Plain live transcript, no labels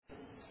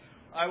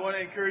I want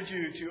to encourage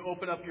you to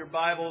open up your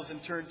Bibles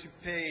and turn to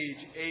page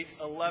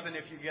 811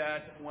 if you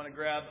want to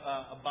grab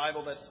a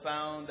Bible that's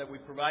found that we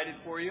provided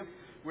for you.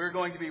 We're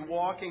going to be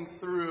walking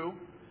through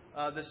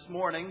this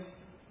morning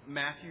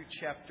Matthew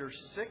chapter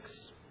 6,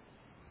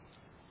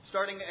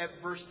 starting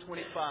at verse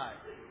 25.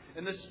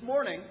 And this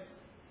morning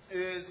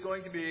is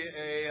going to be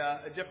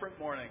a different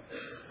morning.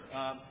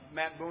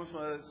 Matt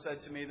Boomsma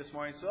said to me this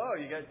morning, "So,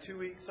 you got 2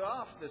 weeks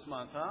off this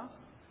month, huh?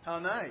 How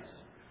nice."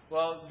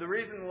 Well, the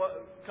reason,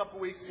 a couple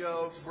weeks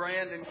ago,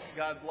 Brandon,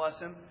 God bless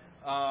him,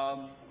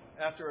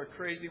 after a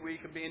crazy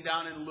week of being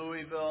down in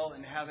Louisville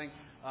and having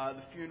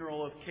the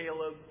funeral of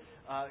Caleb,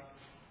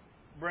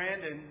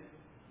 Brandon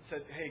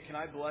said, "Hey, can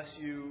I bless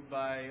you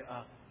by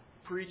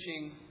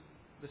preaching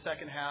the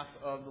second half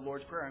of the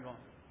Lord's Prayer?" I'm going,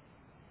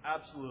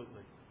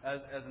 "Absolutely.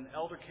 As an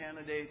elder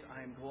candidate,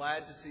 I am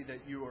glad to see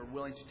that you are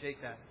willing to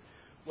take that."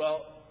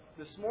 Well,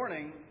 this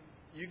morning,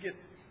 you get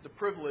the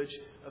privilege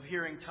of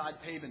hearing Todd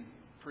Pabin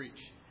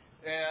preach.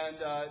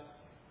 And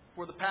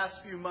for the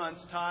past few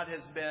months, Todd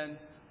has been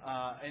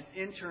an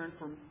intern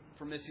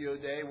for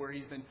Missio Dei, where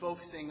he's been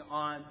focusing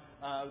on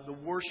the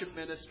worship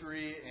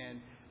ministry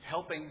and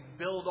helping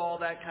build all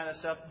that kind of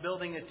stuff,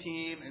 building a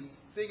team and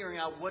figuring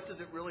out what does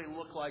it really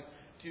look like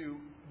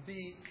to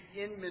be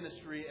in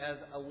ministry as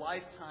a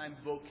lifetime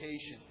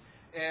vocation.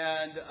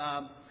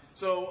 And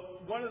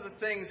so one of the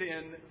things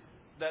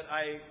that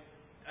I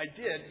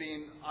did,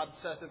 being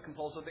obsessive,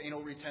 compulsive,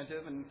 anal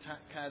retentive, and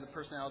kind of the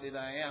personality that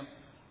I am,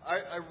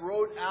 I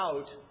wrote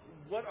out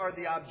what are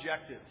the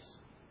objectives.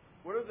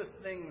 What are the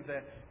things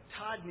that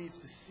Todd needs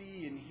to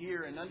see and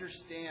hear and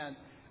understand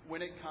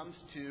when it comes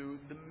to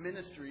the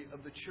ministry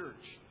of the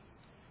church.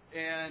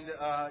 And,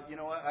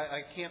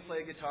 I can't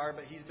play guitar,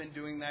 but he's been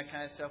doing that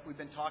kind of stuff. We've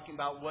been talking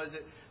about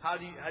how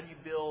do you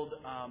build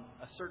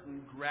a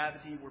certain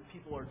gravity where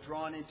people are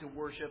drawn into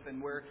worship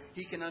and where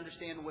he can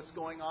understand what's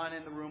going on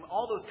in the room,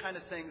 all those kind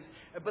of things.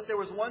 But there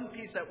was one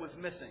piece that was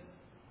missing.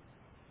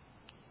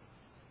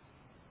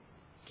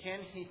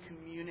 Can he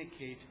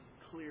communicate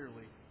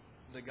clearly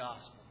the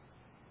gospel?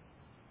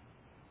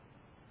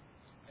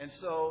 And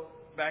so,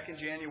 back in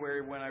January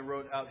when I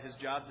wrote out his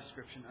job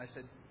description, I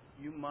said,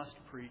 "You must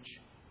preach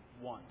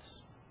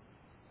once."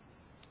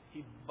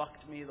 He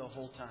bucked me the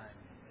whole time.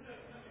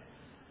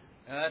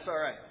 And that's all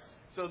right.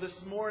 So this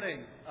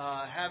morning,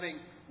 having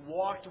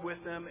walked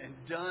with him and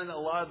done a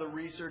lot of the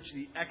research,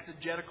 the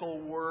exegetical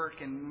work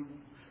and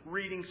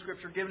reading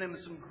Scripture, giving him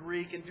some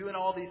Greek and doing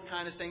all these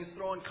kind of things,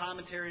 throwing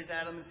commentaries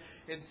at him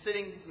and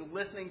sitting,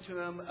 listening to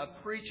him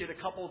preach it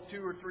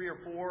two or three or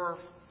four or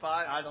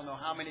five, I don't know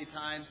how many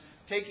times,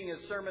 taking his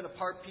sermon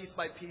apart piece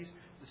by piece.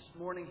 This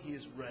morning he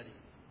is ready.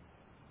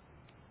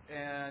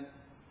 And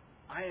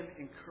I am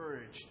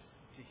encouraged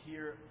to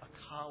hear a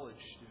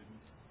college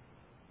student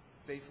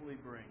faithfully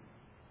bring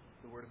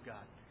the Word of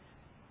God.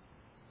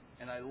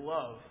 And I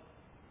love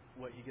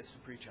what he gets to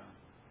preach on.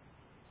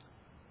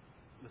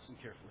 Listen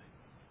carefully.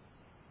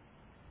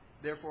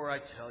 "Therefore I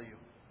tell you,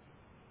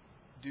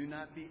 do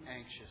not be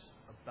anxious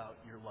about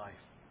your life,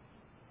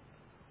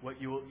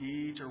 what you will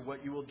eat or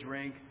what you will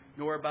drink,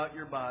 nor about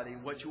your body,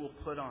 what you will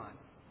put on.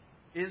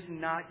 Is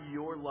not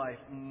your life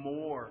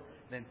more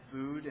than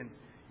food and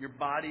your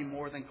body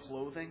more than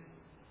clothing?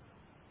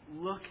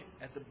 Look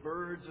at the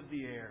birds of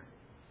the air.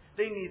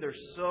 They neither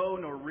sow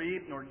nor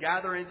reap nor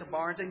gather into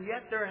barns, and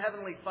yet their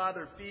heavenly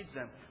Father feeds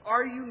them.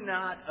 Are you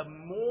not of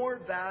more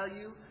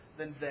value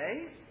than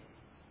they?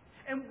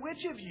 And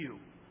which of you,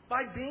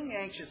 by being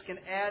anxious, can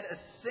add a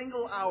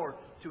single hour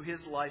to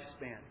his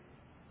lifespan?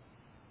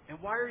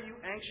 And why are you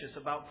anxious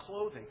about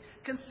clothing?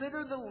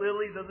 Consider the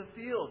lilies of the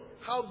field,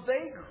 how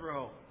they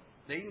grow.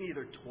 They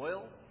neither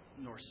toil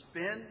nor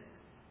spin.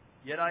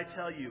 Yet I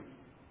tell you,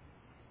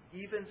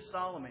 even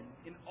Solomon,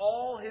 in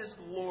all his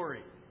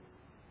glory,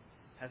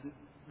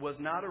 was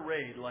not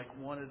arrayed like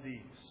one of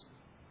these.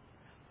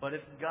 But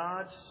if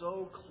God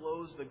so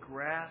clothes the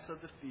grass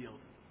of the field,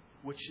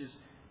 which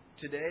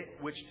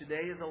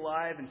today is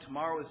alive and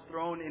tomorrow is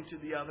thrown into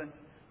the oven,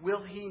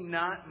 will He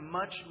not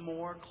much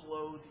more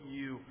clothe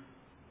you,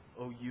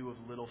 O you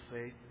of little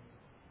faith?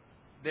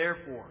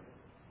 Therefore,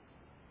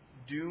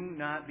 do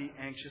not be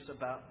anxious,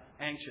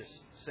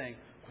 saying,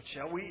 'What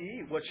shall we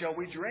eat? What shall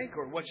we drink?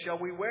 Or what shall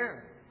we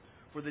wear?'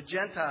 For the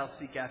Gentiles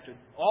seek after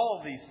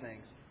all these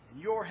things, and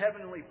your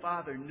heavenly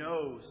Father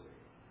knows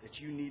that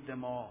you need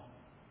them all.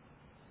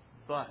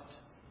 But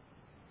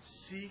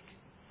seek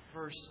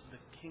first the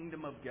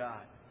kingdom of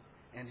God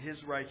and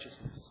His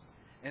righteousness,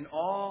 and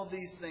all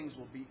these things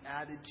will be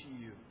added to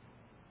you.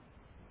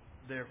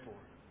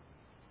 Therefore,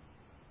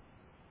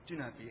 do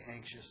not be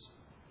anxious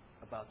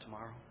about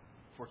tomorrow,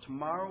 for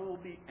tomorrow will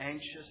be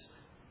anxious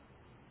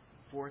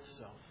for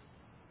itself.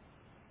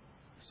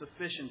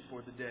 Sufficient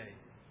for the day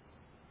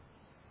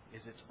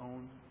is its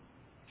own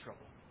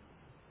trouble."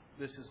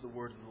 This is the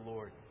word of the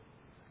Lord.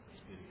 Let's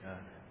be to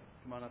God.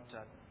 Come on up,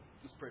 Todd.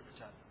 Let's pray for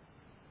Todd.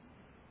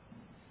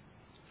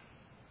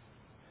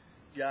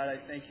 God, I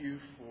thank you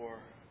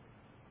for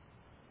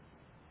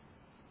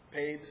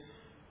Pabes,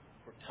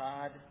 for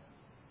Todd,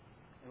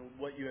 and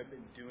what you have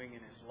been doing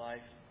in his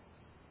life.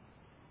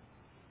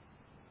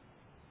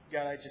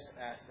 God, I just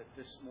ask that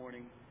this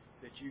morning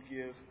that you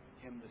give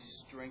him the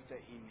strength that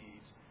he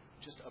needs,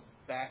 just a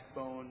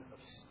backbone of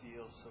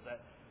steel, so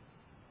that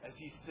as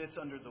he sits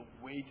under the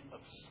weight of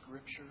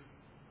Scripture,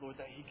 Lord,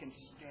 that he can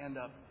stand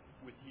up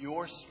with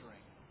your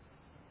strength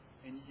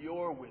and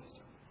your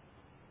wisdom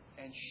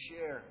and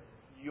share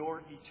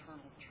your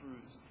eternal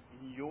truths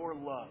and your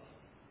love,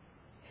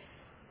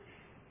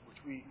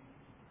 which we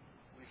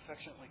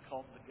affectionately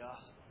call the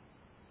gospel.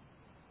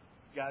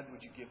 God,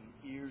 would you give him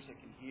ears that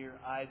can hear,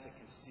 eyes that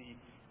can see,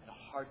 and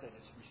a heart that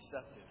is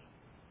receptive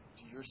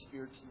to your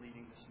Spirit's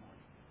leading this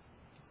morning.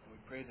 And we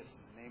pray this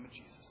in the name of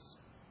Jesus.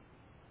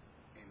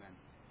 Amen.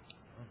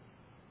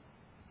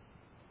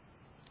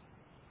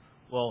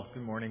 Well,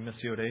 good morning,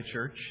 Missio Dei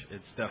Church.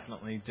 It's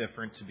definitely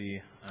different to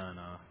be on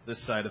this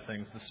side of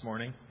things this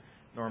morning.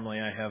 Normally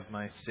I have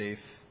my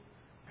safe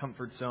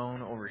comfort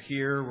zone over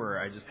here where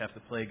I just have to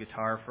play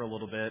guitar for a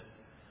little bit.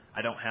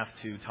 I don't have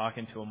to talk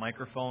into a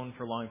microphone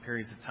for long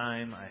periods of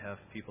time. I have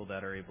people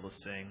that are able to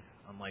sing,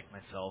 unlike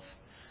myself.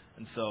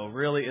 And so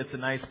really it's a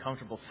nice,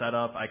 comfortable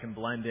setup. I can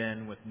blend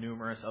in with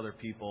numerous other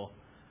people,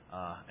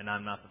 and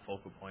I'm not the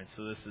focal point.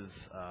 So this is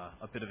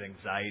a bit of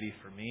anxiety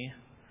for me,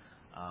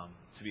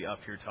 to be up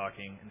here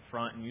talking in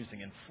front and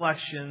using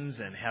inflections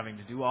and having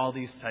to do all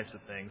these types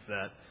of things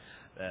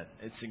that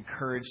it's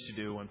encouraged to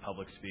do when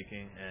public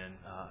speaking, and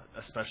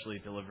especially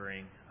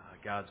delivering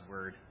God's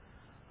Word.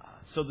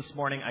 So this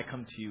morning I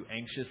come to you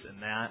anxious in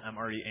that. I'm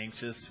already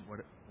anxious.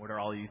 What are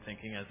all you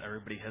thinking as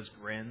everybody has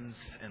grins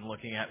and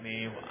looking at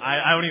me?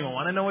 I don't even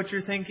want to know what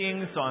you're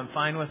thinking, so I'm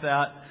fine with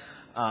that.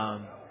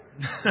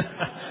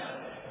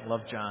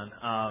 Love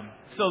John.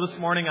 So this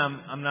morning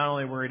I'm not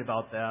only worried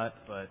about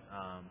that, but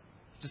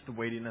just the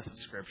weightiness of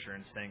Scripture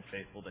and staying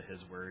faithful to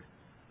His Word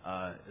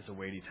is a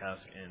weighty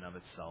task in and of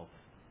itself.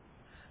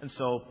 And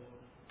so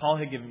Paul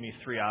had given me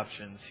 3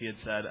 options. He had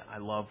said, I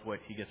love what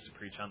he gets to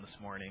preach on this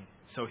morning.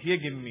 So he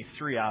had given me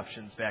 3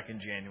 options back in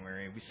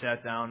January. We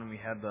sat down and we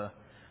had the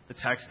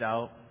text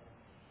out.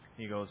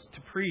 He goes,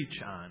 to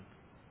preach on.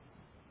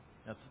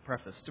 That's the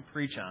preface. To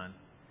preach on.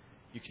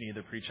 You can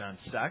either preach on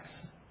sex,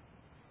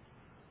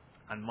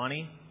 on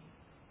money,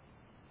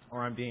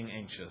 or on being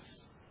anxious.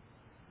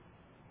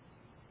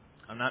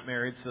 I'm not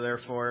married, so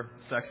therefore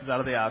sex is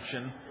out of the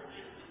option.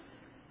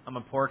 I'm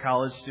a poor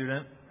college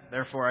student,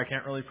 therefore I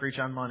can't really preach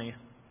on money.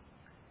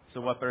 So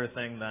what better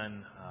thing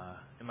than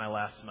in my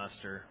last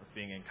semester of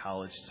being in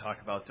college to talk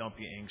about don't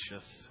be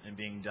anxious and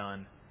being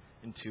done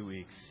in 2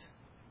 weeks.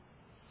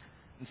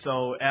 And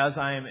so as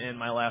I am in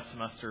my last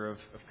semester of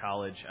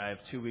college, I have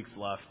 2 weeks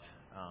left.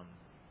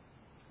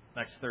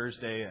 Next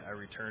Thursday, I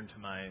return to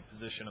my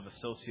position of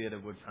associate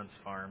at Woodfence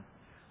Farm,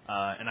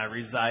 and I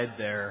reside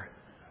there,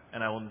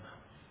 and I will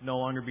no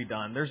longer be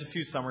done. There's a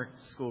few summer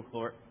school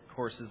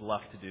courses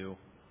left to do,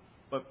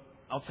 but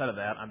outside of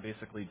that, I'm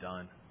basically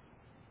done.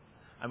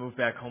 I moved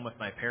back home with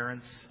my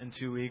parents in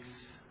 2 weeks,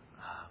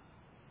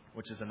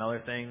 which is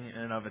another thing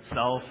in and of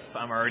itself.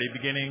 I'm already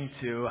beginning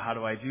to, how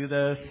do I do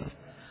this?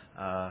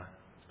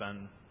 It's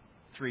been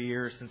 3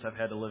 years since I've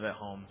had to live at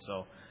home,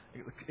 so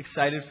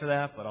excited for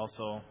that, but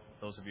also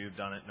those of you who've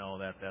done it know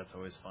that that's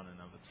always fun in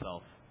and of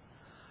itself.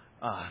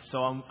 So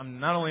I'm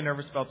not only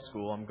nervous about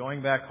school, I'm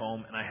going back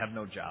home and I have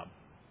no job.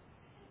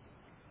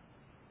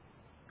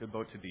 Good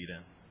boat to beat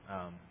in.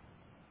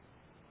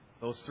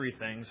 Those 3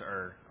 things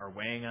are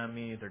weighing on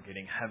me. They're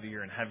getting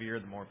heavier and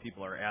heavier the more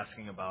people are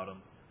asking about them.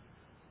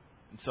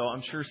 And so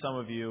I'm sure some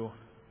of you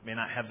may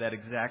not have that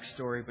exact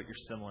story, but you're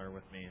similar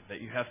with me, that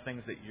you have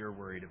things that you're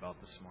worried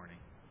about this morning.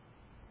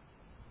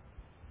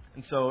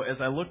 And so as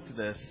I look to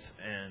this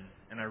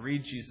and I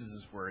read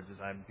Jesus' words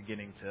as I'm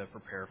beginning to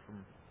prepare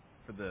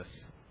for this,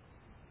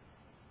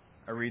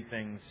 I read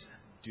things,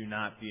 do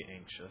not be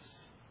anxious.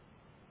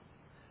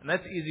 And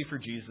that's easy for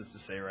Jesus to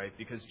say, right?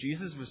 Because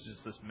Jesus was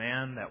just this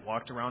man that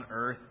walked around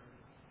earth.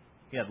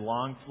 He had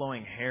long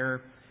flowing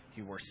hair.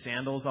 He wore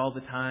sandals all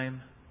the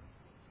time.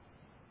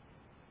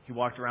 He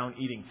walked around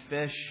eating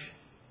fish.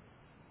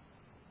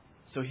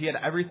 So he had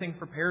everything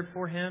prepared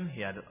for him. He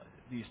had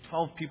these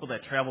 12 people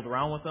that traveled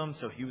around with him.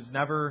 So he was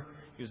never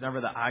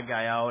the odd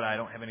guy out. I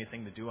don't have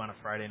anything to do on a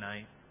Friday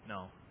night.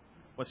 No.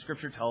 What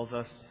Scripture tells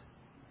us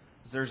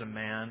is there's a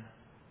man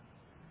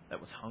that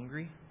was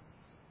hungry.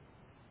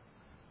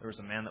 There was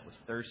a man that was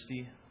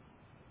thirsty.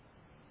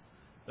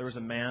 There was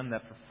a man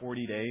that for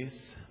 40 days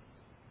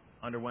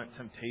underwent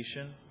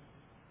temptation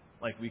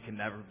like we can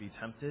never be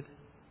tempted.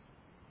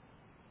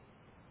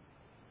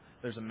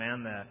 There's a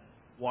man that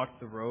walked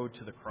the road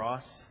to the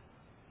cross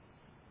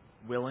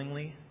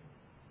willingly,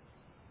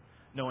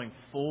 knowing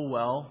full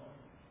well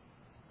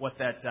what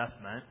that death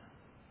meant,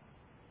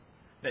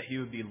 that he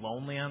would be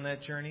lonely on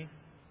that journey.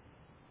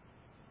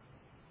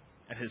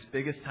 At his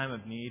biggest time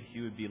of need, he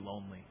would be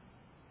lonely.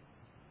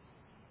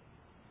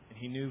 And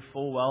he knew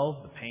full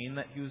well the pain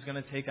that he was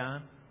going to take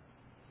on,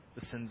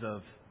 the sins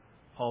of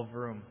Paul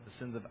Vroom, the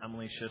sins of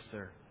Emily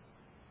Schisser,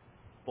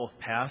 both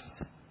past,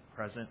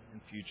 present,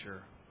 and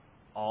future.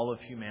 All of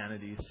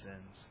humanity's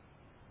sins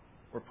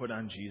were put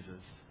on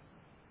Jesus.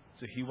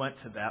 So he went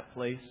to that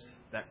place,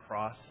 that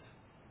cross,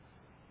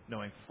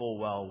 knowing full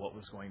well what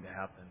was going to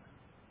happen.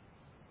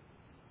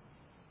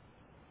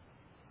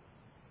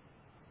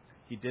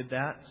 He did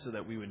that so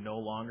that we would no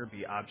longer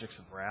be objects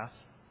of wrath,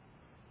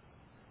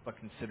 but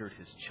considered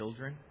His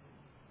children.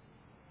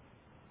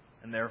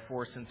 And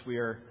therefore, since we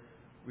are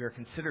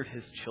considered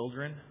His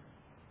children,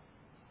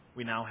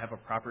 we now have a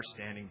proper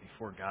standing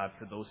before God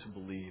for those who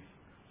believe,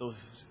 those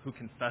who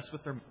confess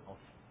with their mouth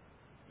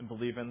and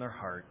believe in their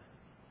heart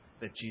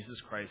that Jesus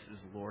Christ is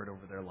Lord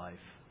over their life.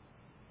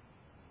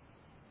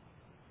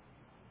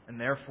 And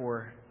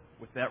therefore,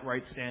 with that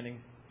right standing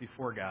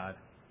before God,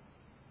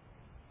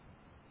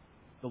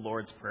 the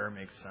Lord's Prayer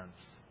makes sense.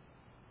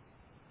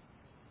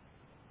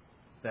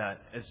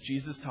 That as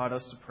Jesus taught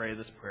us to pray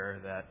this prayer,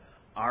 that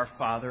our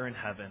Father in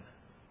heaven,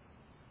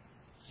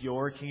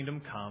 your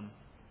kingdom come,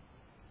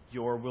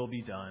 your will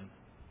be done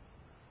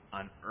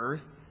on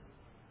earth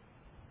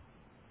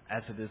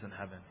as it is in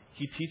heaven.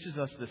 He teaches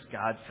us this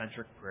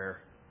God-centric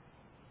prayer.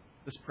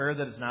 This prayer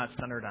that is not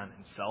centered on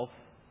Himself.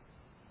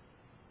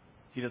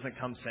 He doesn't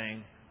come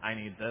saying, I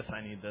need this,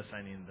 I need this,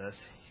 I need this.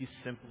 He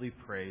simply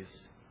prays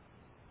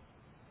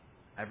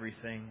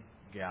everything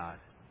God.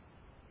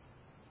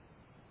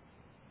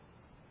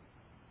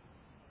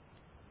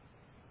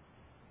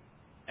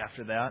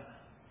 After that,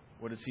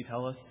 what does He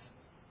tell us?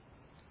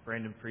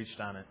 Brandon preached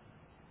on it,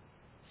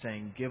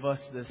 saying, give us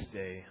this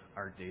day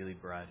our daily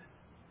bread.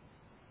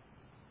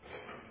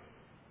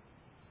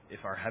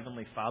 If our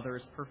Heavenly Father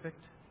is perfect,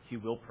 He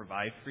will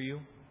provide for you.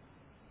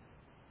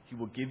 He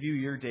will give you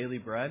your daily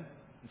bread.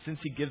 And since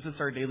He gives us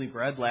our daily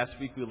bread, last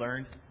week we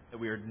learned that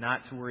we are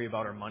not to worry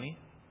about our money,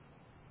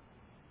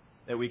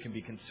 that we can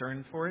be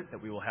concerned for it,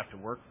 that we will have to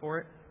work for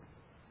it,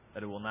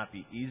 that it will not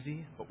be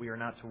easy, but we are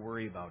not to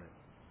worry about it.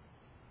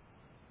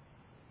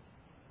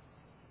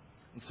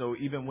 And so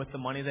even with the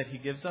money that He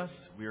gives us,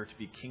 we are to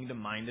be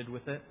kingdom-minded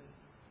with it,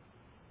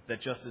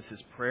 that just as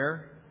His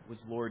prayer was,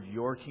 Lord,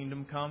 your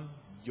kingdom come,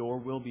 your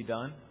will be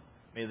done,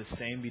 may the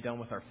same be done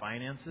with our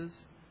finances,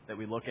 that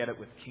we look at it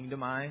with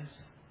kingdom eyes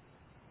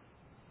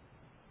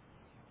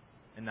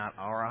and not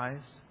our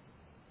eyes.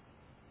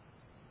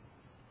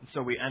 And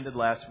so we ended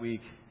last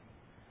week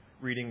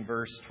reading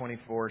verse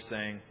 24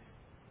 saying,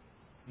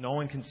 no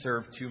one can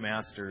serve two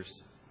masters,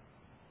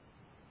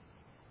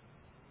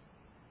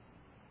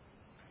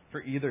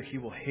 for either he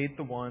will hate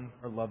the one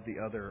or love the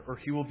other, or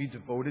he will be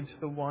devoted to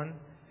the one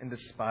and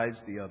despise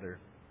the other.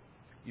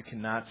 You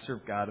cannot serve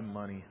God and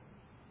money.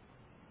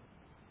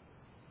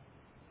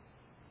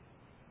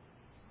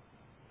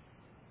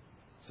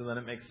 So then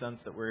it makes sense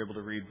that we're able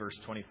to read verse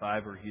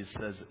 25 where He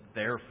says,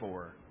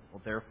 therefore.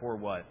 Well, therefore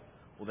what?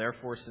 Well,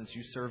 therefore, since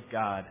you serve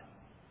God,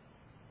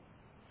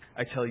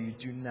 I tell you,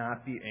 do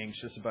not be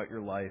anxious about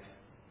your life,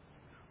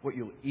 what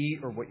you'll eat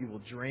or what you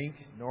will drink,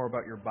 nor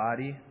about your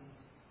body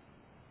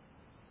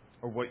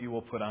or what you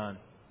will put on.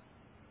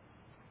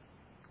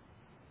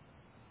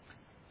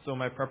 So in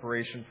my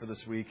preparation for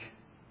this week,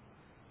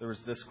 there was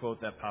this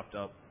quote that popped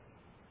up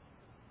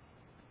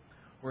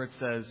where it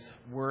says,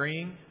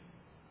 worrying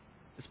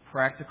is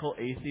practical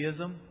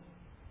atheism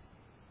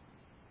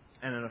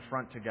and an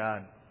affront to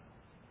God.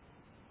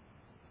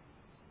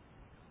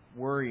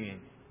 Worrying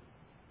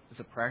is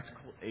a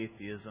practical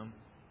atheism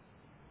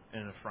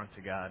and an affront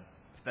to God.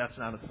 If that's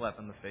not a slap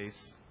in the face,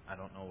 I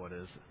don't know what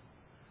is.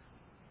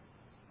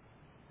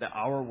 That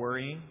our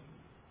worrying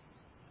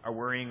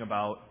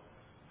about,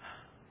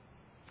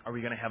 are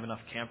we going to have enough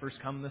campers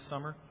come this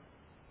summer?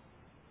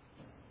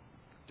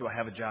 Do I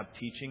have a job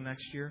teaching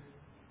next year?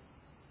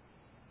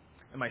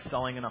 Am I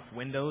selling enough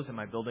windows? Am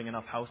I building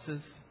enough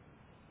houses?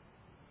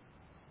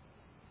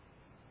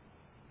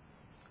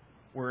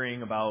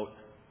 Worrying about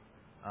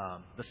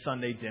the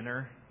Sunday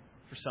dinner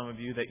for some of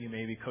you that you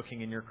may be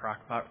cooking in your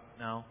crock pot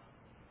now.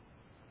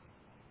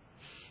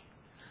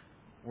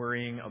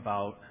 Worrying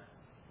about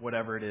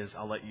whatever it is,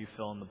 I'll let you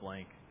fill in the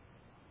blank.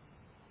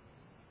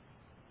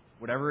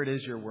 Whatever it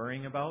is you're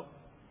worrying about,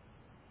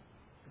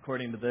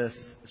 according to this,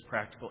 is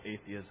practical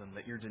atheism,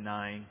 that you're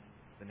denying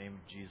the name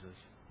of Jesus.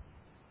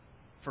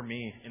 For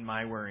me, in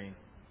my worrying,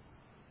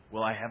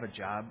 will I have a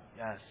job?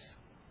 Yes.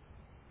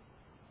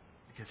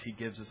 Because He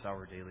gives us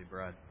our daily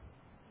bread.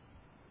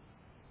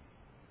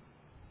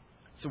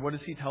 So what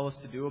does He tell us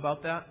to do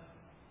about that?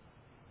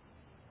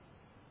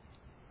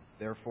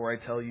 Therefore,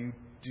 I tell you,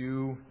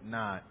 do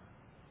not.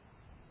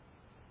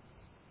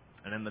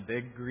 And in the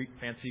big Greek,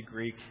 fancy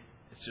Greek,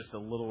 it's just a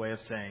little way of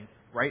saying,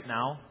 right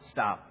now,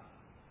 stop.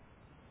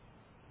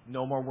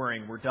 No more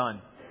worrying. We're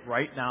done.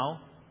 Right now,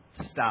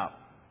 stop.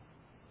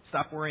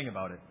 Stop worrying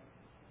about it.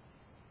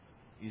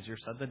 Easier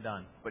said than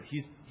done. But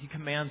He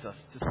commands us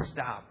to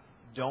stop.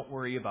 Don't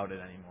worry about it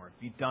anymore.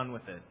 Be done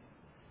with it.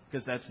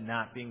 Because that's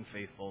not being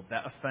faithful.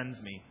 That offends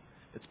me.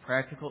 It's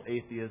practical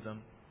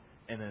atheism,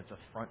 and it's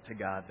affront to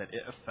God that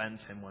it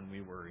offends Him when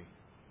we worry.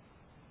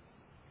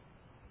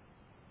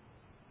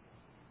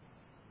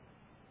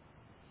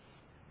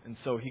 And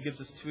so He gives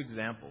us two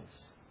examples.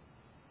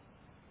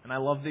 And I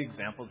love the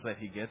examples that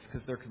He gives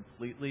because they're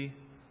completely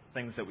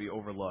things that we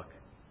overlook.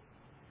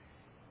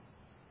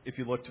 If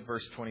you look to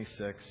verse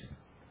 26,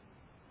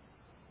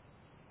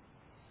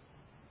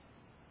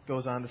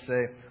 goes on to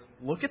say,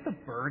 "Look at the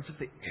birds of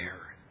the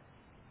air.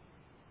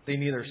 They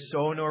neither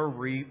sow nor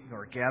reap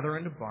nor gather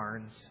into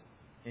barns,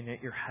 and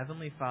yet your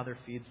heavenly Father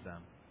feeds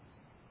them.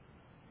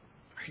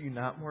 Are you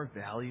not more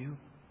value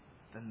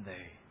than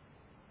they?"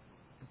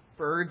 The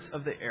birds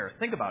of the air.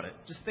 Think about it.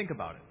 Just think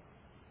about it.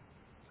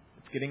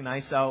 It's getting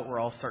nice out.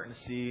 We're starting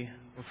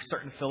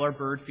to fill our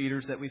bird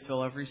feeders that we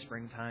fill every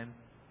springtime.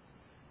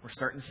 We're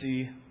starting to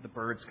see the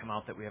birds come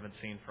out that we haven't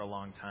seen for a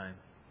long time.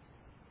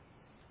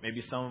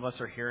 Maybe some of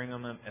us are hearing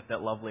them at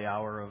that lovely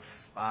hour of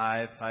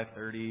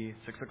 5:30,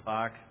 6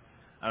 o'clock.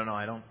 I don't know.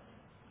 I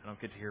don't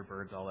get to hear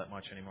birds all that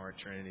much anymore at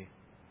Trinity.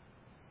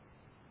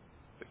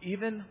 But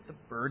even the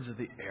birds of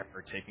the air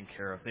are taken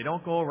care of. They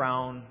don't go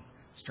around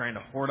trying to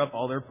hoard up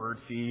all their bird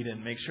feed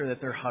and make sure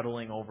that they're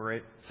huddling over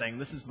it, saying,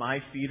 "This is my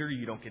feeder.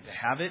 You don't get to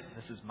have it.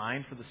 This is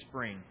mine for the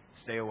spring.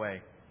 Stay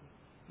away."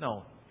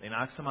 No. They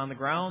knock some on the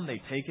ground, they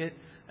take it,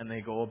 and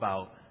they go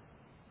about.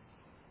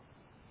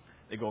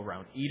 They go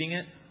around eating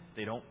it.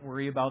 They don't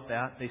worry about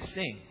that. They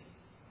sing.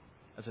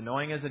 As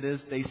annoying as it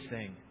is, they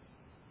sing.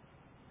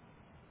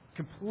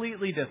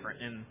 Completely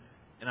different. And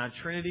on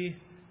Trinity,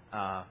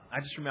 I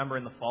just remember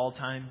in the fall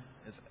time,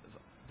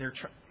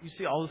 you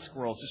see all the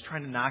squirrels just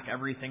trying to knock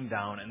everything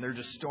down, and they're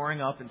just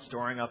storing up and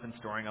storing up and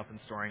storing up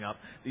and storing up.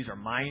 These are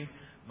mine,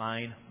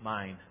 mine,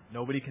 mine.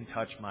 Nobody can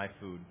touch my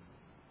food.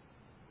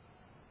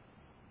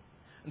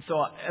 And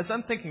so as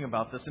I'm thinking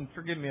about this, and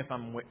forgive me if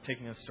I'm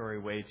taking a story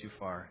way too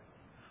far,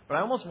 but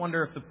I almost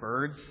wonder if the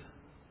birds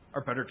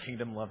are better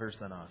kingdom lovers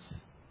than us.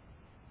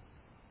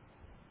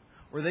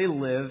 Where they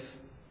live,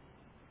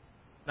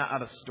 not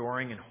out of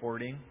storing and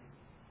hoarding,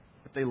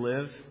 but they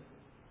live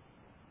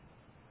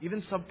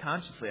even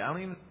subconsciously. I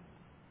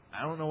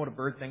don't know what a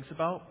bird thinks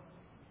about.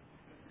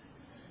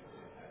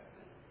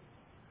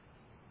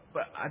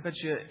 But I bet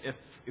you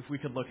if we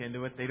could look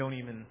into it, they don't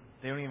even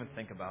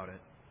think about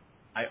it.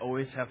 I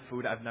always have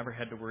food. I've never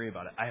had to worry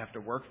about it. I have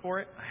to work for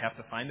it. I have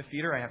to find a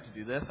feeder. I have to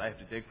do this. I have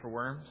to dig for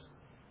worms.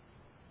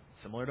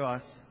 Similar to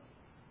us,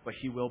 but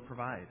He will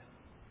provide.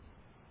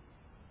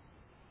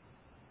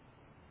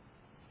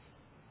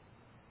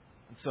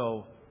 And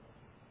so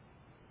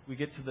we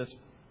get to the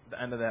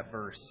end of that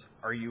verse.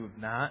 Are you of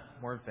not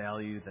more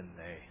value than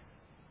they?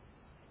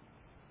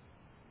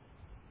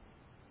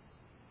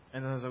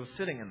 And as I was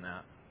sitting in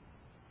that,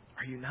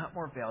 are you not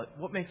more valuable?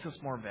 What makes us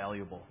more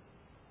valuable?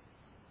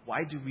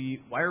 Why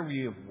are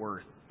we of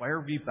worth? Why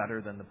are we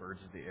better than the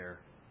birds of the air?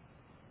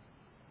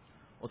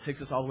 Well, it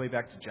takes us all the way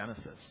back to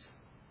Genesis.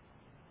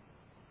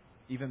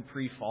 Even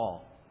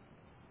pre-fall.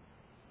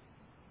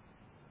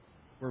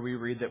 Where we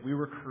read that we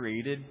were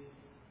created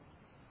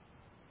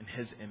in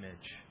His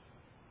image.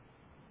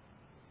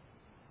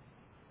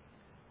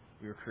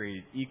 We were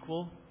created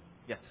equal,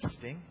 yet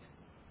distinct.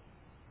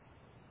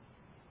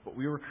 But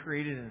we were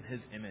created in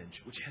His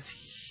image, which has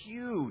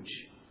huge,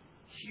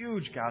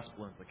 huge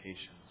gospel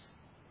implications.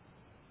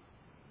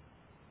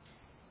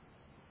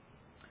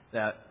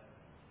 That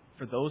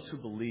for those who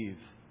believe,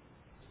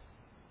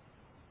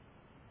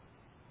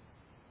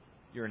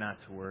 you're not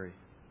to worry.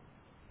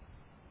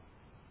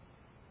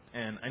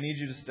 And I need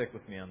you to stick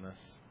with me on this,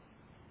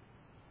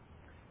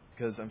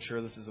 because I'm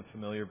sure this is a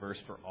familiar verse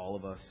for all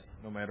of us,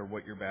 no matter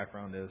what your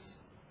background is.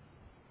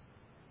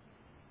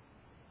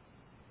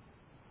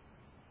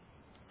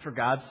 For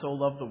God so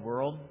loved the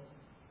world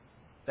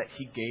that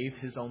He gave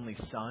His only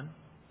Son,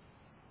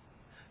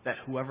 that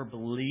whoever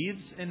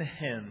believes in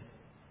Him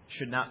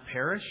should not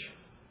perish,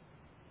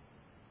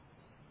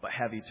 but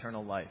have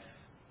eternal life.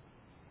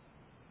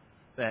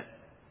 That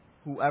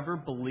whoever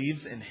believes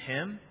in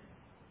Him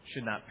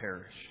should not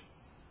perish.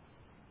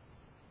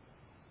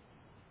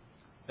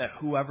 That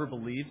whoever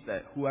believes,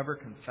 that whoever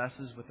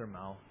confesses with their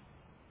mouth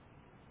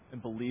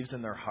and believes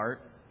in their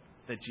heart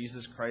that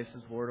Jesus Christ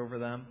is Lord over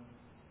them,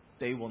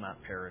 they will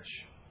not perish.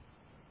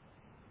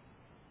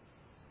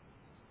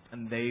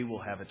 And they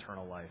will have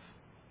eternal life.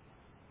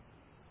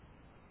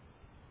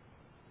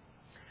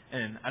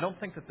 And I don't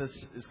think that this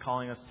is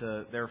calling us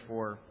to,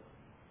 therefore,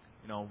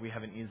 we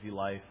have an easy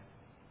life.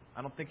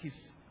 I don't think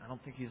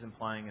he's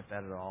implying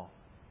that at all.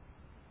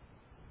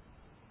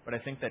 But I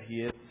think that He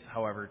is,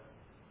 however,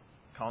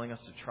 calling us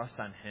to trust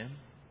on Him,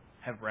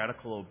 have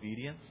radical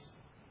obedience,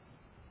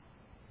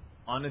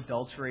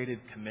 unadulterated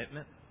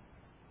commitment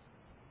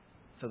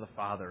to the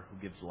Father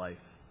who gives life.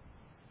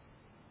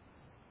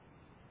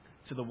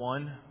 To the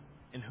one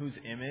in whose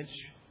image,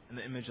 in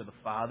the image of the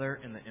Father,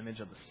 in the image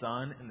of the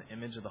Son, in the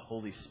image of the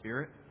Holy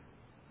Spirit,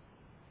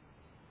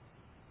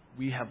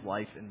 we have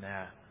life in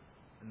that.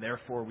 And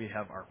therefore we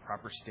have our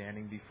proper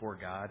standing before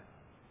God.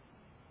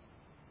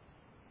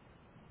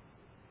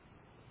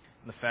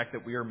 And the fact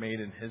that we are made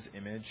in His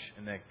image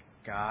and that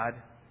God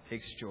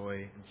takes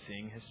joy in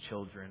seeing His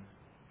children,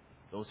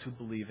 those who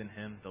believe in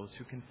Him, those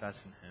who confess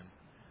in Him,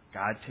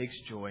 God takes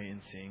joy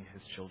in seeing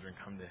His children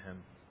come to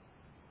Him.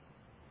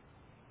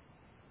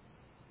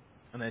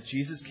 And that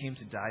Jesus came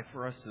to die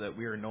for us so that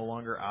we are no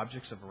longer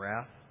objects of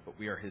wrath, but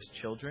we are His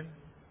children.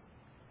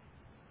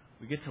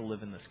 We get to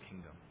live in this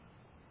kingdom.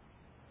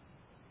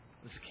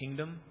 This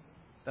kingdom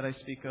that I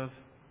speak of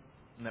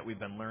and that we've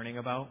been learning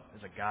about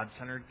is a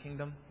God-centered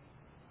kingdom,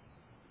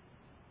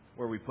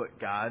 where we put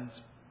God's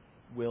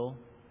will,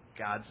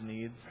 God's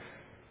needs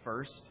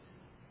first,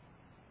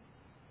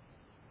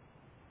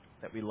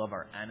 that we love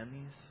our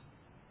enemies,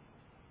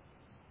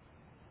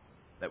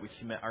 that we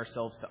submit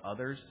ourselves to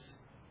others,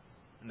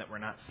 and that we're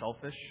not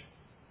selfish.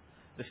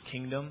 This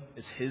kingdom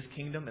is His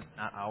kingdom, it's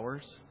not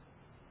ours,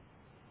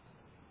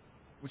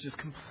 which is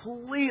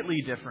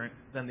completely different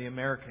than the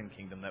American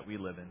kingdom that we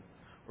live in,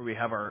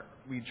 where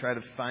we try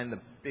to find the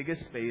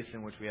biggest space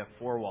in which we have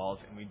four walls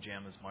and we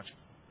jam as much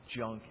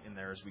junk in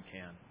there as we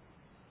can.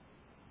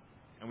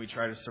 And we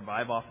try to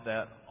survive off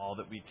that all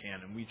that we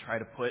can, and we try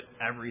to put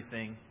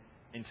everything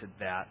into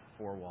that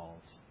four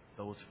walls,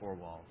 those four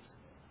walls,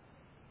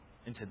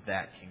 into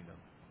that kingdom,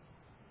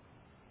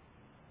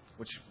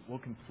 which will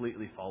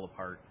completely fall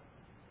apart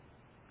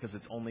because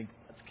it's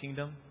a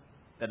kingdom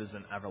that is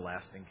an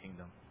everlasting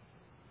kingdom.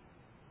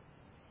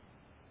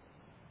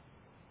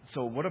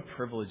 So what a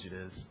privilege it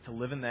is to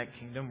live in that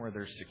kingdom where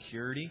there's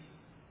security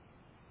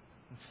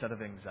instead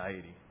of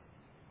anxiety,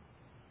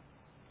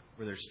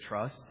 where there's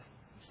trust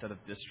instead of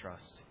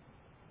distrust,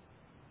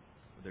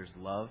 where there's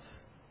love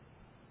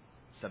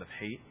instead of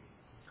hate,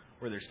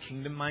 where there's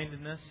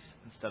kingdom-mindedness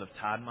instead of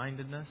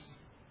Todd-mindedness.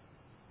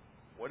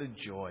 What a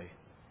joy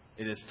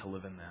it is to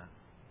live in that.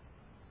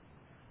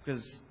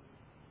 Because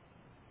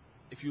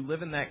if you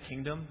live in that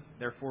kingdom,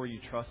 therefore you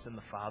trust in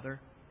the Father,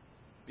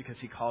 because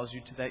He calls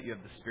you to that, you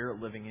have the Spirit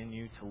living in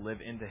you to live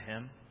into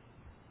Him.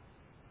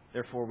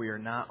 Therefore, we are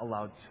not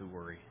allowed to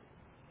worry.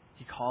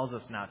 He calls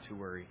us not to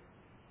worry.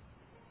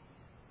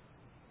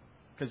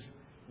 Because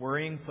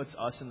worrying puts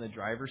us in the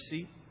driver's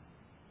seat,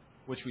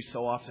 which we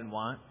so often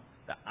want,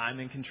 that I'm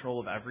in control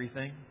of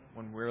everything,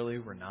 when really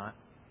we're not.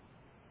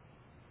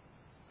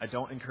 I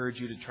don't encourage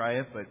you to try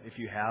it, but if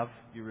you have,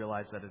 you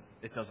realize that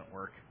it doesn't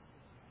work.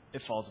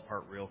 It falls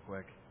apart real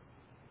quick.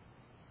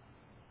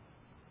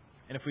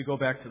 And if we go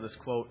back to this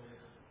quote,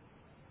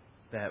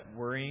 that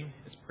worrying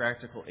is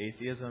practical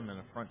atheism and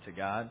affront to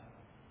God,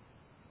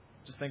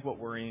 just think what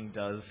worrying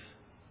does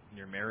in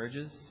your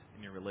marriages,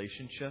 in your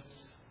relationships,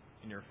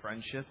 in your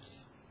friendships.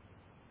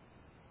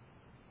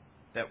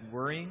 That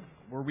worrying,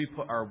 where we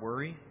put our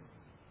worry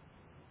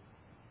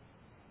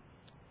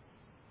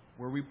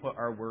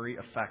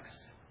affects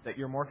that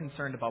you're more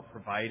concerned about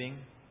providing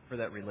for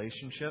that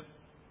relationship.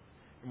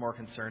 You're more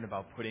concerned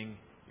about putting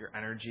your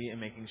energy and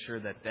making sure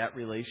that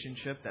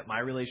relationship, that my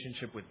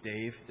relationship with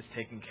Dave is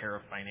taken care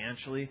of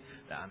financially,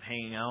 that I'm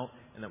hanging out,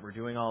 and that we're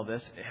doing all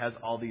this. It has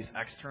all these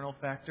external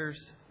factors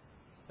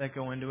that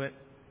go into it,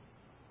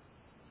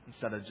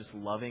 instead of just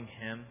loving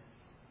Him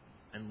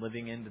and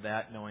living into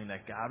that, knowing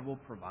that God will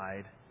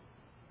provide,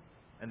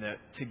 and that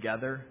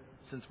together,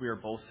 since we are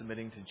both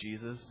submitting to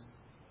Jesus,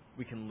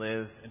 we can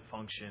live and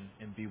function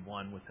and be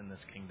one within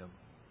this kingdom.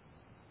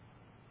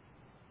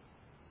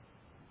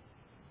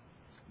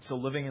 So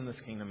living in this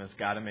kingdom has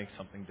got to make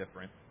something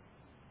different.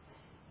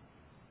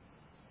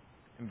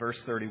 And verse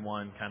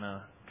 31 kind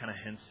of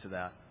hints to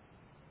that.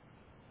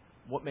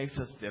 What makes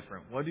us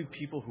different? What do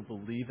people who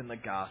believe in the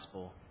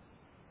gospel,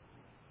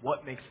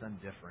 what makes them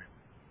different?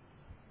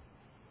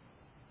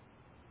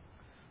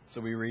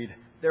 So we read,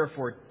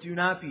 "Therefore, do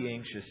not be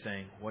anxious,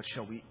 saying, 'What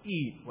shall we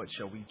eat? What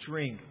shall we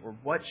drink? Or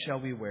what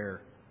shall we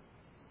wear?'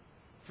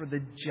 For the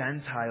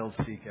Gentiles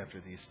seek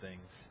after these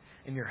things,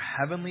 and your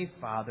heavenly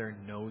Father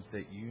knows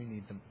that you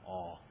need them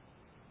all."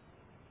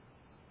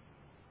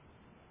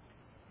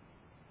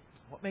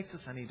 What makes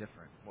us any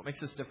different? What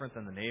makes us different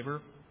than the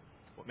neighbor?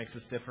 What makes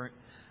us different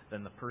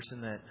than the person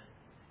that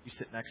you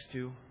sit next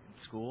to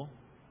in school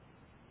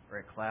or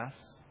at class?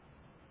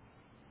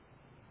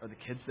 Or the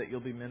kids that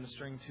you'll be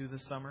ministering to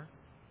this summer?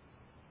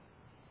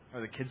 Or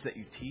the kids that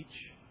you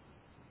teach?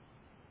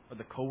 Or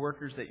the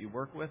coworkers that you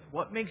work with?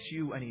 What makes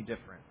you any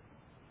different?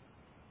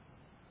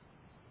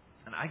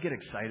 And I get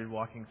excited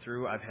walking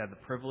through. I've had the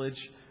privilege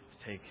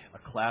to take a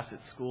class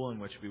at school in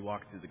which we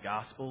walk through the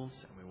Gospels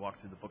and we walk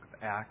through the book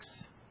of Acts.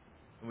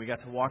 And we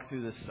got to walk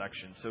through this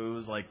section. So it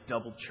was like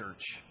double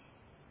church.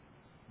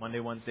 Monday,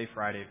 Wednesday,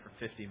 Friday for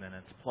 50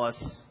 minutes,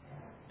 plus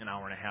an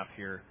hour and a half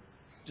here,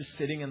 just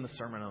sitting in the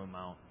Sermon on the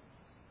Mount.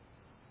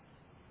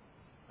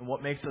 And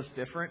what makes us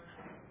different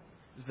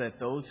is that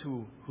those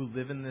who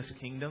live in this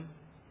kingdom,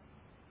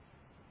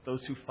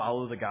 those who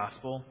follow the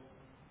gospel,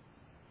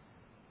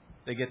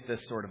 they get this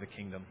sort of a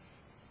kingdom.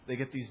 They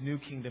get these new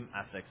kingdom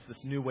ethics,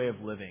 this new way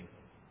of living,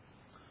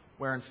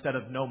 where instead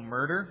of no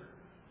murder,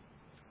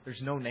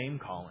 there's no name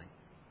calling.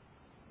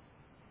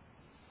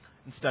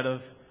 Instead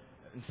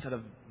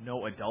of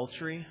no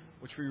adultery,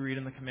 which we read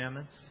in the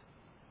commandments,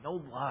 no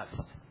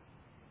lust.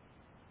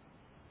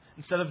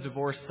 Instead of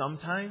divorce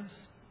sometimes,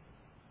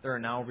 there are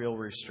now real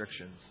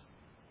restrictions.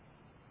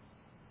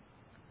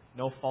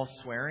 No false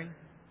swearing.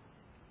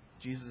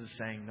 Jesus is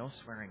saying no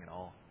swearing at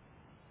all.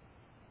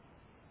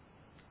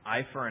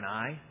 Eye for an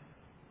eye.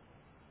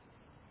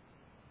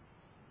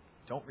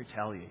 Don't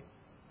retaliate.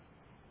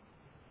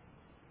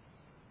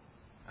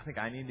 I think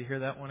I need to hear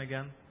that one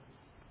again.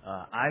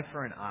 Eye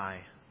for an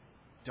eye.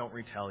 Don't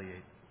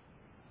retaliate.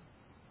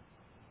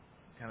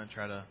 kind of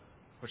try to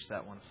push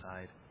that one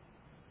aside.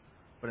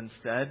 But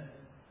instead,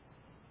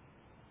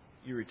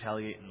 you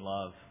retaliate in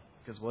love.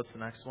 Because what's the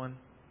next one?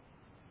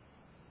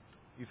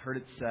 You've heard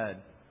it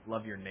said,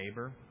 love your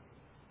neighbor.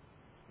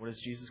 What does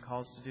Jesus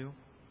call us to do?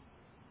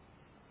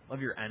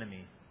 Love your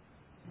enemy.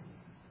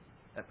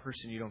 That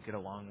person you don't get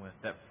along with,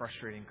 that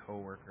frustrating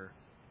coworker.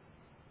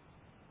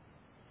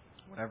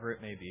 Whatever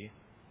it may be,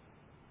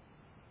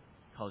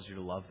 He calls you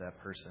to love that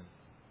person.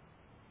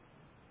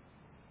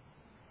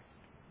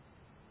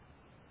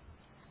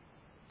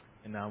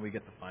 And now we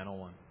get the final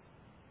one.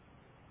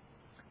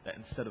 That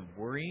instead of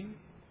worrying,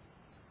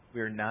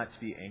 we are not to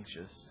be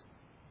anxious.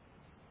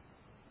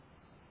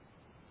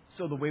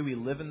 So the way we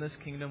live in this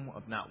kingdom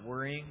of not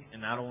worrying,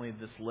 and not only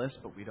this list,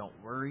 but we don't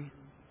worry,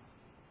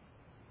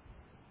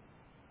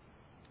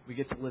 we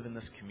get to live in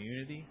this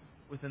community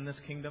within this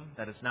kingdom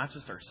that is not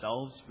just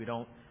ourselves. We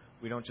don't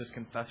just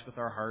confess with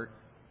our heart,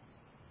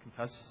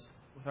 confess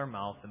with our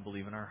mouth, and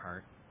believe in our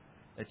heart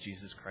that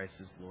Jesus Christ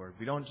is Lord.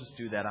 We don't just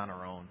do that on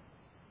our own,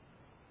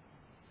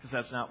 because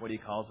that's not what He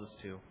calls us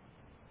to.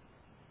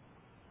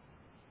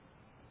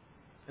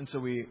 And so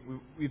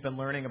we've been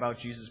learning about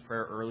Jesus'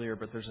 prayer earlier,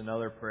 but there's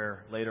another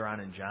prayer later on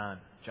in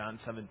John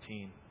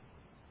 17,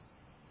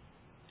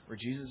 where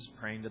Jesus is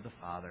praying to the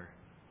Father.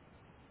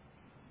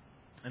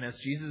 And as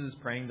Jesus is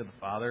praying to the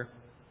Father,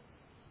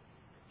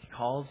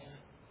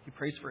 He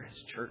prays for His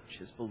church,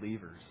 His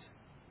believers.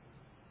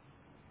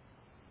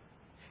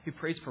 He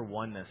prays for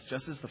oneness,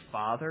 just as the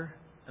Father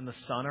and the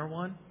Son are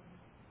one,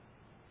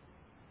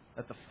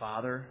 that the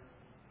Father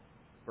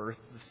birthed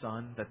the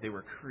Son, that they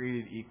were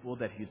created equal,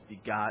 that He's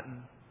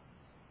begotten,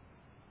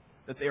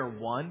 that they are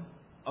one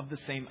of the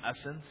same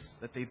essence,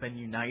 that they've been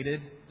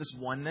united, this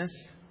oneness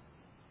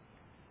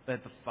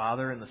that the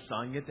Father and the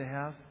Son get to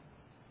have.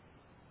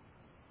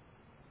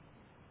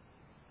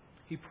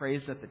 He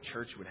prays that the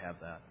church would have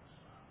that.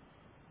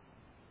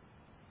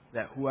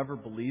 That whoever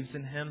believes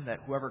in Him, that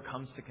whoever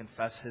comes to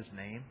confess His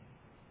name,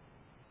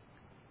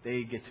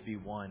 they get to be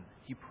one.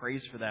 He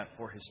prays for that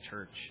for His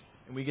church.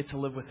 And we get to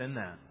live within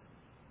that.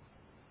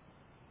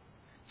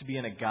 To be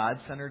in a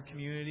God-centered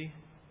community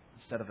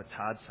instead of a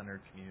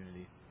Todd-centered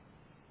community.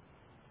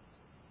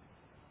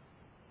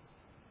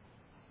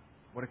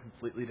 What a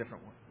completely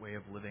different way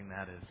of living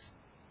that is.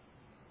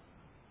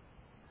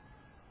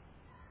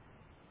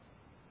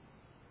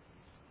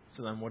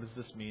 So then what does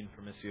this mean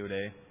for Missio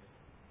Dei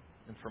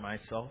and for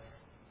myself?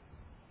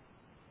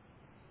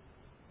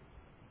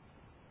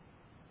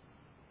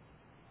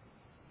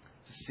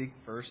 To seek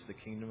first the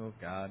kingdom of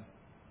God,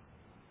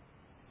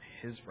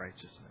 His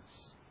righteousness,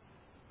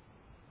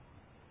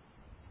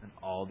 and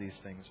all these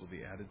things will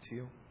be added to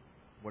you.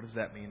 What does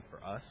that mean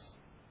for us?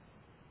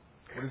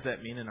 What does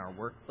that mean in our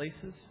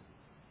workplaces?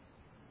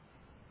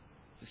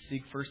 To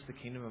seek first the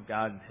kingdom of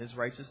God and His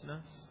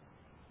righteousness.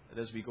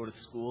 That as we go to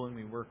school and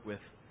we work with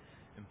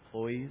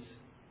employees,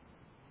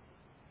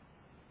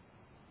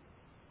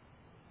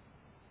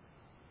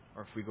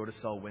 or if we go to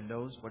sell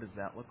windows, what does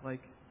that look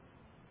like?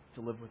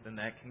 To live within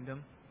that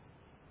kingdom?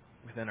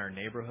 Within our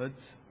neighborhoods,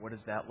 what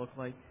does that look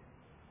like?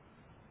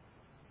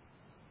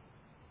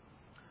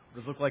 What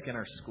does it look like in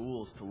our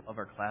schools to love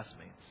our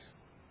classmates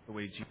the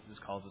way Jesus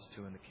calls us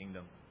to in the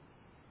kingdom?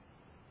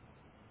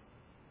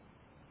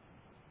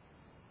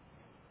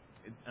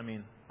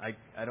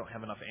 I don't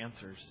have enough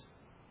answers.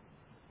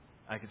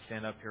 I could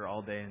stand up here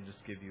all day and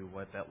just give you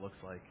what that looks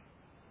like.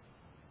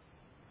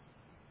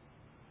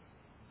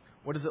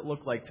 What does it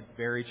look like to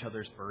bear each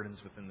other's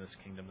burdens within this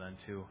kingdom then,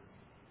 too?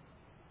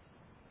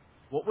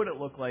 What would it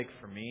look like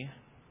for me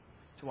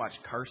to watch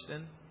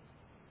Karsten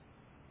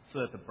so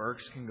that the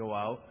Burks can go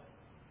out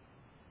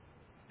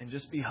and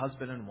just be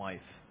husband and wife?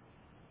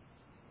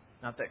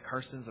 Not that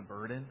Karsten's a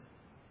burden,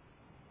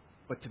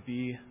 but to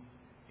be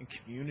in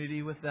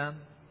community with them,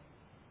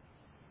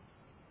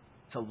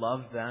 to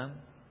love them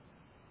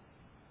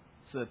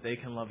so that they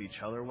can love each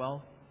other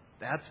well.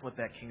 That's what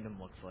that kingdom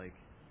looks like.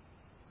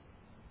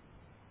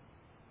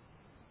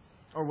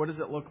 Or what does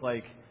it look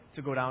like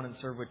to go down and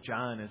serve with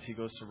John as he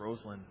goes to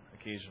Roseland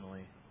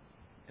occasionally?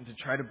 And to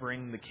try to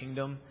bring the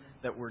kingdom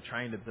that we're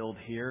trying to build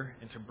here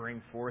and to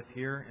bring forth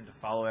here and to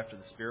follow after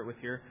the Spirit with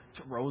here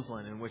to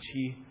Roseland, in which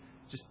he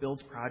just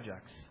builds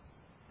projects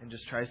and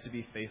just tries to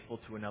be faithful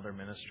to another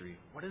ministry.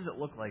 What does it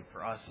look like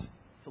for us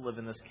to live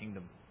in this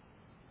kingdom?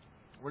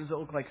 What does it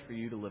look like for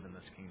you to live in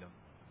this kingdom?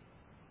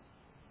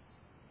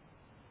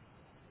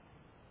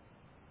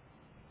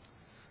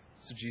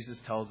 So Jesus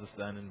tells us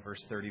then in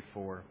verse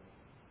 34,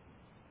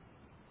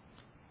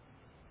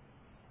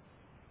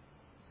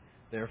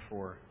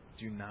 therefore,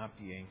 do not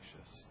be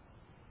anxious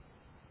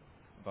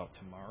about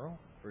tomorrow,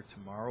 for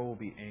tomorrow will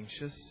be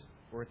anxious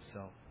for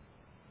itself.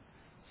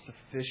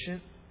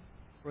 Sufficient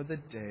for the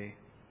day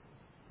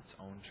its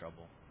own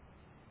trouble.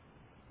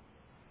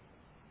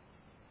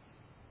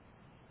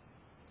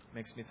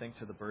 Makes me think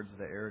to the birds of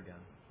the air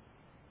again.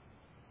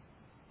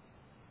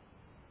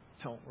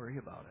 Don't worry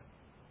about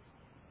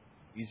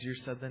it. Easier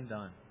said than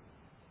done.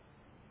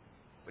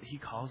 But He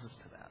calls us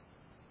to that.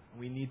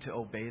 We need to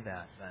obey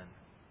that then.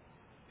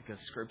 Because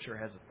Scripture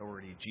has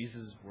authority.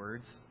 Jesus'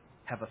 words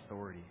have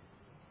authority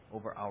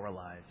over our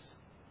lives.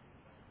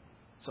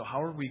 So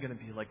how are we going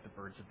to be like the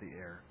birds of the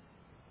air?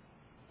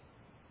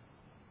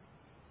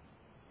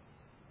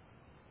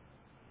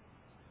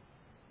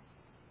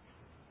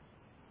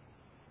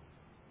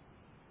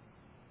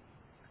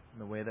 In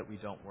the way that we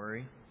don't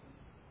worry.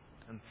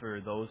 And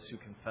for those who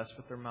confess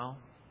with their mouth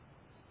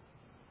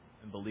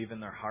and believe in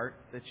their heart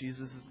that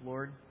Jesus is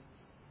Lord.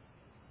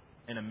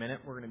 In a minute,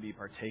 we're going to be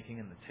partaking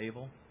in the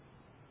table.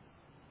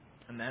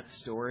 And that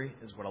story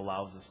is what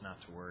allows us not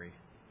to worry.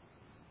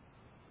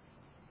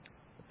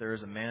 But there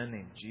is a man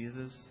named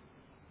Jesus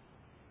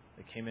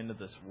that came into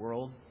this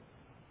world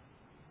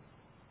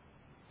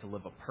to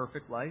live a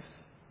perfect life.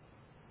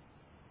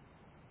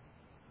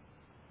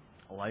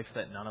 A life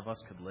that none of us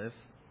could live.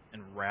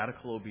 In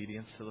radical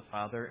obedience to the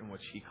Father in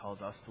which He calls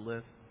us to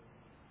live.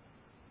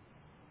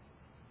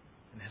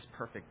 In His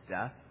perfect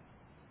death.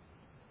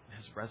 In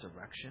His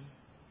resurrection.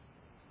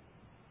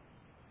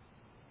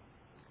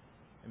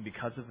 And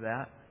because of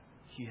that,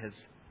 He has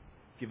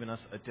given us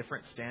a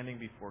different standing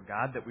before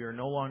God, that we are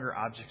no longer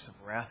objects of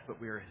wrath, but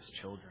we are His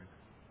children.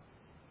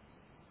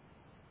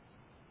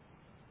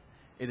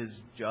 It is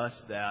just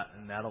that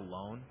and that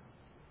alone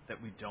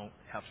that we don't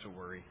have to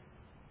worry.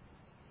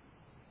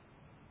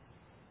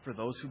 For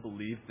those who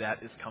believe,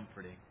 that is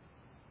comforting.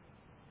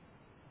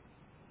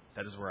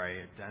 That is where our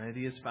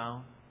identity is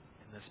found,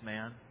 in this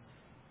man.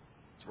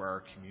 It's where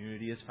our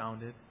community is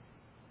founded,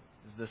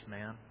 is this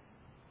man.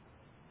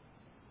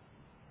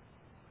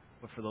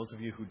 But for those of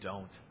you who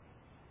don't,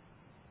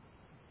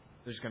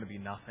 there's going to be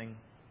nothing.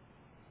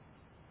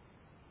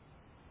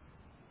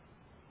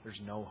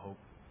 There's no hope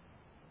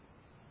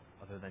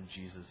other than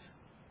Jesus.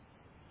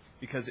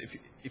 Because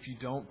if you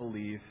don't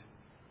believe,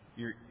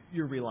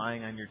 you're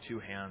relying on your two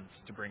hands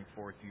to bring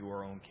forth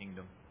your own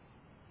kingdom.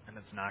 And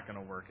it's not going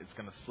to work. It's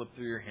going to slip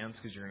through your hands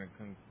because you're going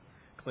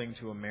to cling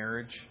to a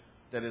marriage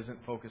that isn't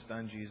focused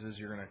on Jesus.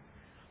 You're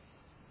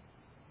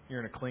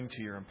going to cling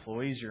to your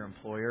employees, your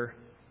employer,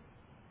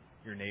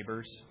 your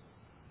neighbors.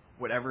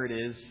 Whatever it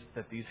is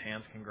that these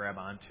hands can grab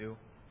onto,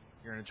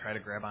 you're going to try to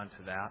grab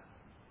onto that.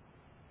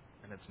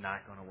 And it's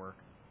not going to work.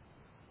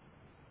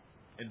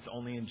 It's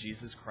only in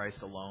Jesus Christ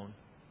alone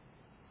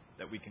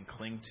that we can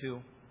cling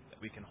to,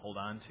 we can hold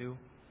on to,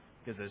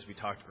 because as we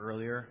talked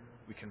earlier,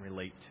 we can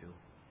relate to.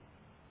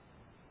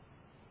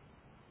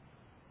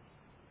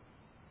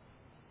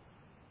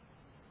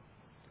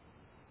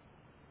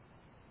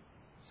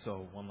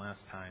 So, one last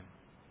time,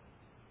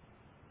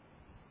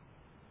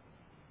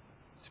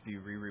 to be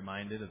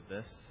reminded of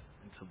this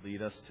and to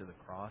lead us to the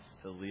cross,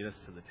 to lead us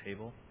to the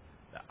table,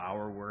 that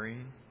our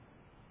worrying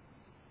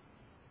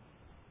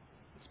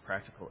is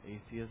practical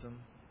atheism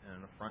and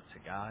an affront to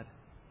God,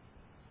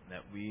 and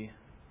that we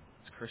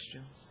as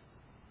Christians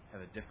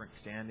have a different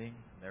standing,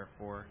 and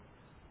therefore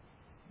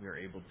we are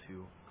able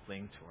to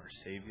cling to our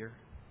Savior,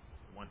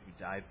 the one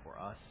who died for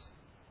us,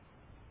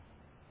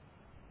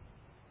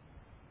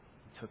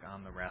 and took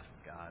on the wrath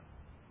of God.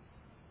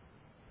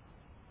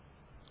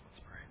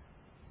 Let's pray.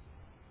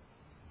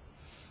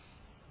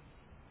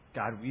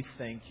 God, we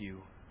thank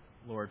you,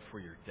 Lord, for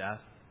your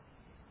death,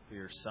 for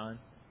your Son,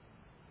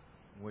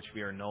 in which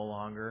we are no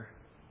longer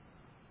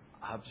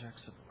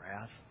objects of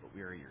wrath, but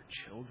we are your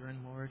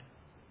children, Lord.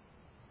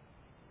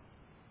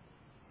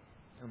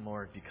 And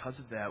Lord, because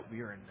of that, we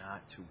are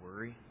not to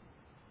worry.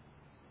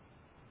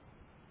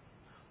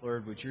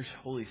 Lord, would your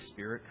Holy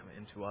Spirit come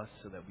into us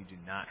so that we do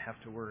not have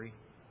to worry?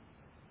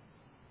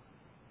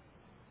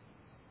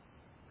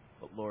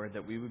 But Lord,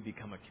 that we would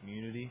become a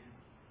community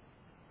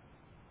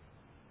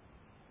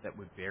that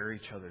would bear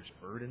each other's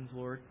burdens,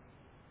 Lord.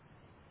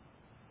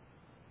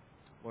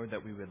 Lord,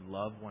 that we would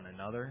love one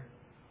another.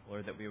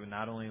 Lord, that we would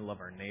not only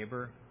love our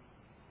neighbor,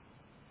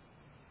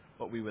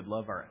 but we would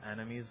love our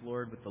enemies,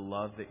 Lord, with the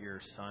love that your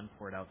Son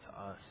poured out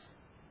to us.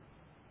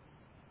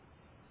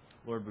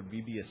 Lord, would we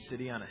be a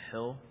city on a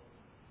hill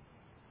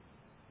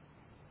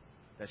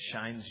that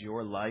shines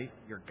your light,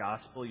 your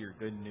gospel, your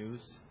good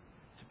news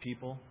to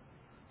people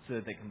so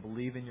that they can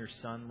believe in your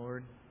Son,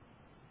 Lord,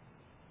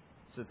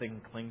 so that they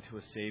can cling to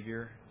a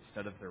Savior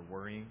instead of their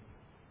worrying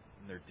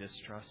and their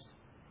distrust.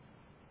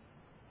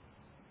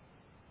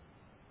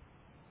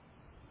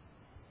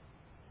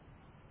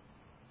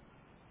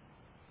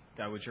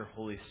 God, would your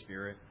Holy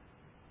Spirit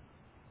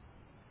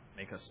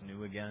make us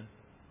new again?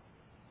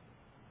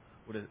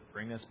 Would it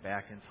bring us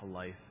back into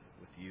life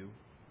with you,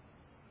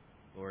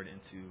 Lord,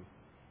 into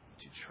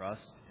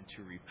trust,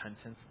 into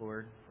repentance,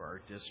 Lord, for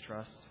our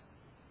distrust?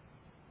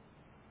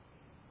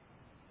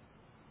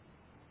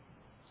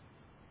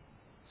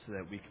 So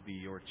that we could be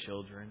your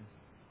children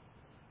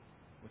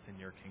within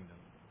your kingdom.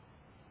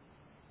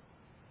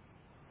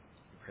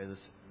 We pray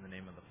this in the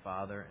name of the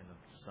Father, and of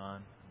the Son,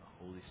 and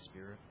the Holy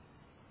Spirit.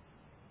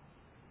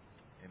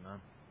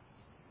 Amen.